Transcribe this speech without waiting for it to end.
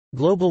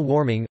Global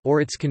warming,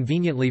 or its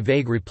conveniently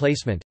vague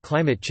replacement,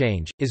 climate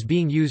change, is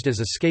being used as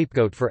a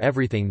scapegoat for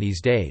everything these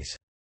days.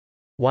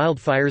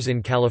 Wildfires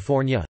in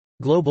California?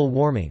 Global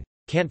warming.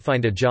 Can't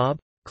find a job?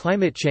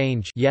 Climate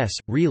change? Yes,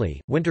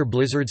 really. Winter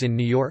blizzards in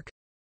New York?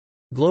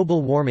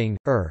 Global warming,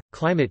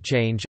 climate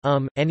change,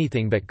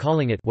 anything but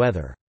calling it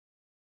weather.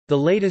 The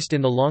latest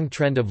in the long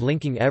trend of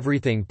linking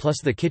everything plus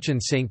the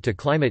kitchen sink to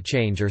climate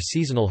change are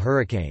seasonal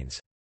hurricanes.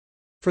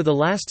 For the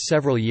last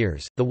several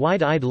years, the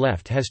wide-eyed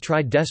left has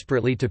tried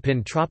desperately to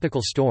pin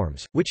tropical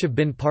storms, which have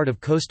been part of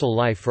coastal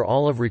life for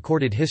all of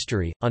recorded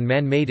history, on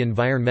man-made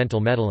environmental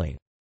meddling.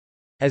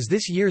 As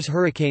this year's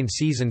hurricane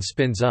season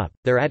spins up,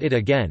 they're at it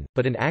again,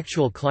 but an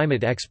actual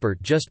climate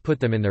expert just put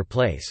them in their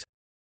place.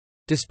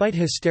 Despite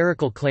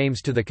hysterical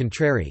claims to the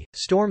contrary,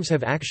 storms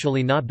have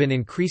actually not been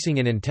increasing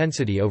in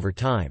intensity over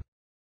time.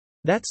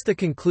 That's the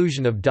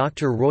conclusion of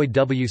Dr. Roy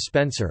W.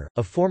 Spencer,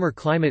 a former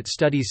climate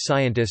studies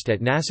scientist at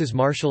NASA's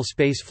Marshall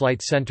Space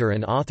Flight Center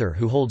and author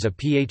who holds a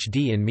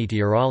Ph.D. in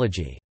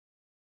meteorology.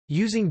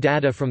 Using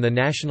data from the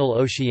National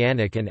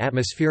Oceanic and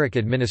Atmospheric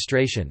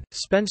Administration,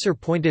 Spencer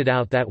pointed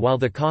out that while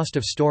the cost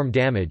of storm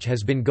damage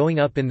has been going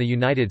up in the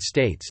United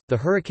States, the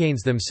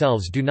hurricanes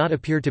themselves do not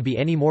appear to be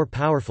any more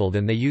powerful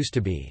than they used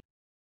to be.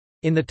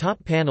 In the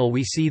top panel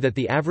we see that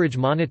the average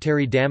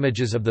monetary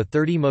damages of the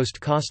 30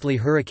 most costly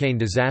hurricane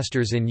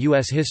disasters in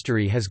U.S.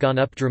 history has gone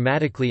up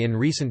dramatically in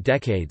recent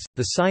decades.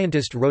 The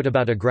scientist wrote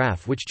about a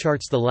graph which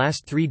charts the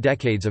last 3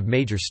 decades of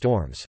major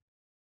storms.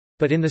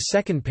 But in the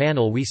second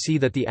panel we see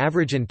that the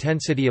average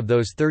intensity of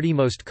those 30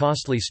 most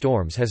costly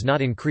storms has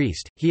not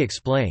increased, he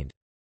explained.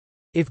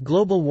 If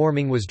global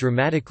warming was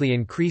dramatically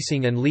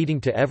increasing and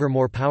leading to ever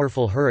more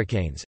powerful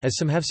hurricanes, as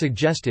some have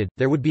suggested,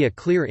 there would be a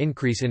clear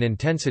increase in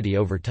intensity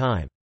over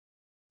time.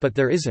 But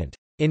there isn't.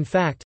 In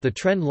fact, the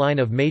trend line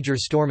of major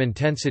storm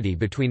intensity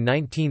between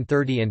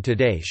 1930 and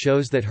today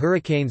shows that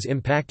hurricanes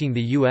impacting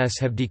the U.S.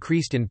 have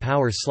decreased in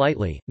power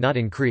slightly, not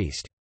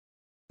increased.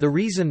 The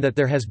reason that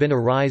there has been a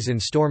rise in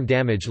storm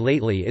damage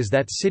lately is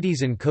that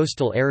cities in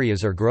coastal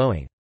areas are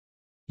growing.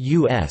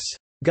 U.S.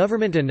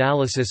 government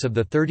analysis of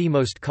the 30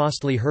 most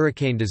costly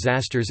hurricane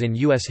disasters in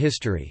U.S.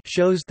 history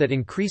shows that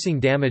increasing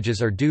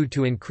damages are due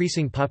to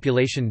increasing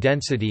population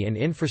density and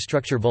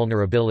infrastructure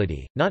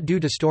vulnerability, not due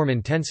to storm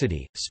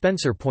intensity,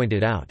 Spencer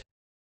pointed out.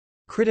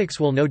 Critics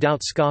will no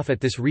doubt scoff at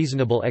this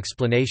reasonable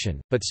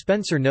explanation, but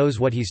Spencer knows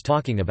what he's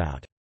talking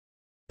about.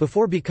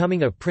 Before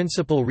becoming a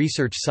principal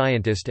research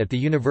scientist at the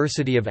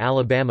University of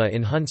Alabama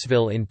in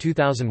Huntsville in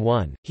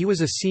 2001, he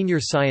was a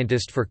senior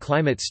scientist for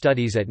climate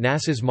studies at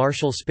NASA's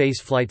Marshall Space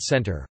Flight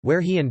Center,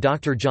 where he and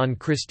Dr. John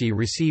Christie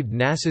received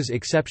NASA's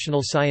Exceptional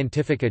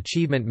Scientific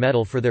Achievement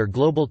Medal for their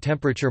global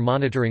temperature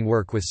monitoring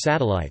work with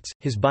satellites,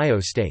 his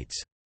bio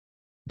states.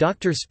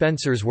 Dr.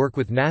 Spencer's work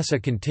with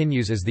NASA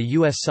continues as the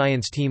U.S.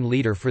 science team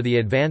leader for the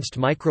Advanced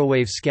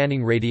Microwave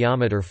Scanning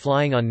Radiometer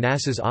flying on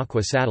NASA's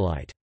Aqua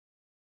satellite.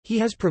 He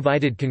has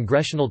provided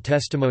congressional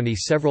testimony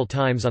several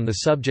times on the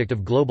subject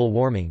of global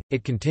warming,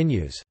 it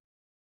continues.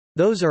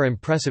 Those are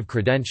impressive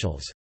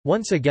credentials.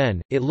 Once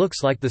again, it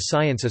looks like the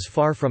science is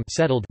far from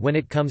settled when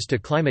it comes to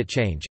climate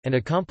change, and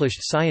accomplished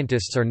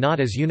scientists are not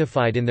as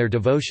unified in their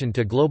devotion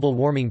to global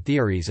warming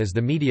theories as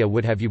the media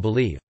would have you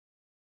believe.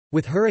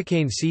 With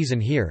hurricane season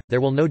here,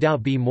 there will no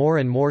doubt be more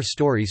and more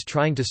stories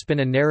trying to spin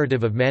a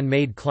narrative of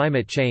man-made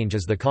climate change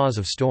as the cause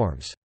of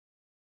storms.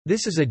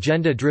 This is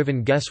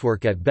agenda-driven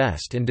guesswork at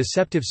best and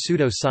deceptive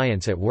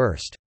pseudo-science at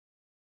worst.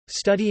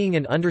 Studying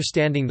and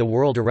understanding the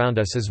world around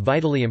us is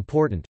vitally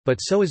important, but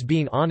so is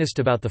being honest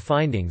about the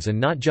findings and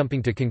not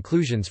jumping to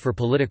conclusions for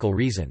political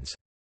reasons.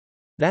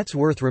 That's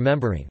worth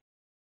remembering.